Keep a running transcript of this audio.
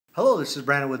Hello, this is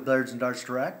Brandon with Billiards and Darts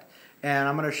Direct, and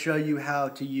I'm going to show you how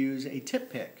to use a tip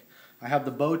pick. I have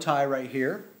the bow tie right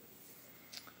here,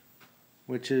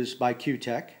 which is by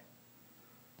Cuetec,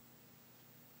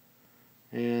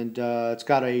 and it's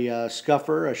got a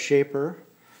scuffer, a shaper,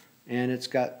 and it's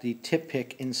got the tip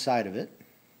pick inside of it,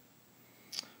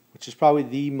 which is probably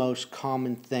the most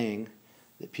common thing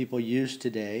that people use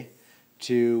today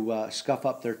to scuff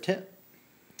up their tip.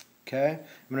 Okay,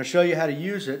 I'm going to show you how to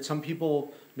use it. Some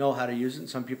people know how to use it and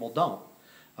some people don't.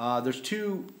 There's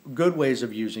two good ways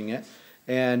of using it,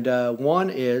 and one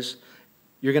is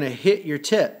you're going to hit your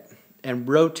tip and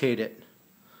rotate it.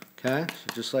 Okay,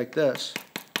 so just like this.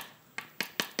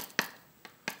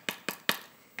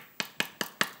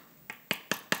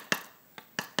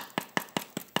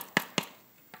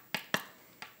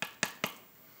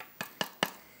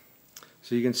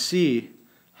 So you can see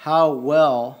how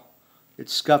well it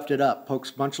scuffed it up,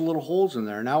 pokes a bunch of little holes in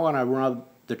there. Now when I rub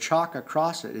the chalk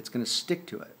across it, it's going to stick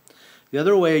to it. The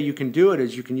other way you can do it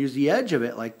is you can use the edge of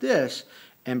it like this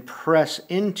and press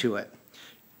into it.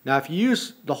 Now if you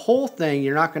use the whole thing,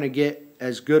 you're not going to get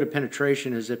as good a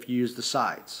penetration as if you use the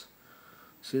sides.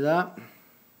 See that?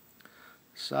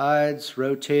 Sides,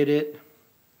 rotate it.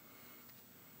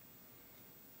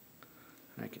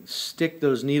 I can stick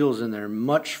those needles in there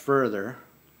much further.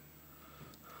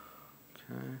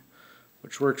 Okay.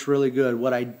 Which works really good.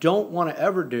 What I don't want to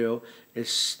ever do is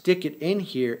stick it in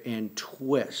here and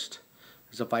twist.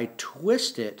 Because if I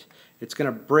twist it, it's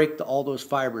going to break all those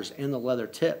fibers in the leather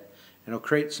tip. And it'll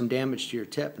create some damage to your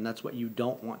tip, and that's what you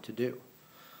don't want to do.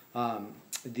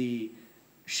 The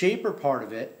shaper part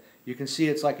of it, you can see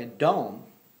it's like a dome.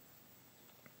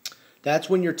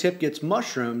 That's when your tip gets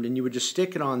mushroomed, and you would just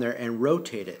stick it on there and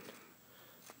rotate it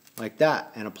like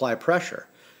that and apply pressure.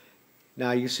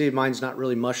 Now you see mine's not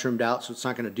really mushroomed out, so it's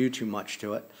not going to do too much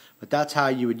to it. But that's how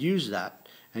you would use that.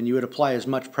 And you would apply as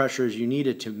much pressure as you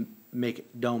needed to make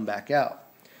it dome back out.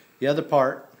 The other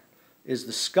part is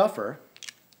the scuffer.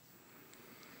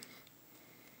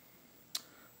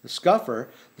 The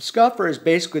scuffer is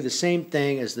basically the same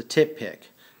thing as the tip pick.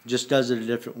 It just does it a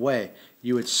different way.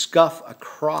 You would scuff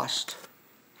across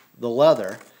the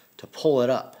leather to pull it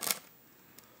up.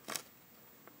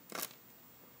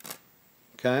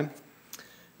 Okay?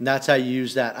 And that's how you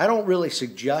use that. I don't really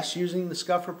suggest using the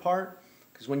scuffer part,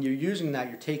 because when you're using that,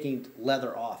 you're taking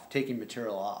leather off, taking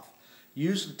material off.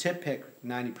 Use the tip pick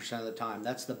 90% of the time.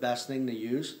 That's the best thing to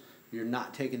use. You're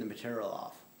not taking the material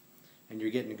off. And you're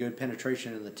getting a good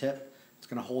penetration in the tip. It's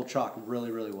going to hold chalk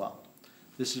really, really well.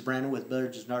 This is Brandon with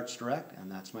Billiards and Darts Direct,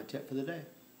 and that's my tip for the day.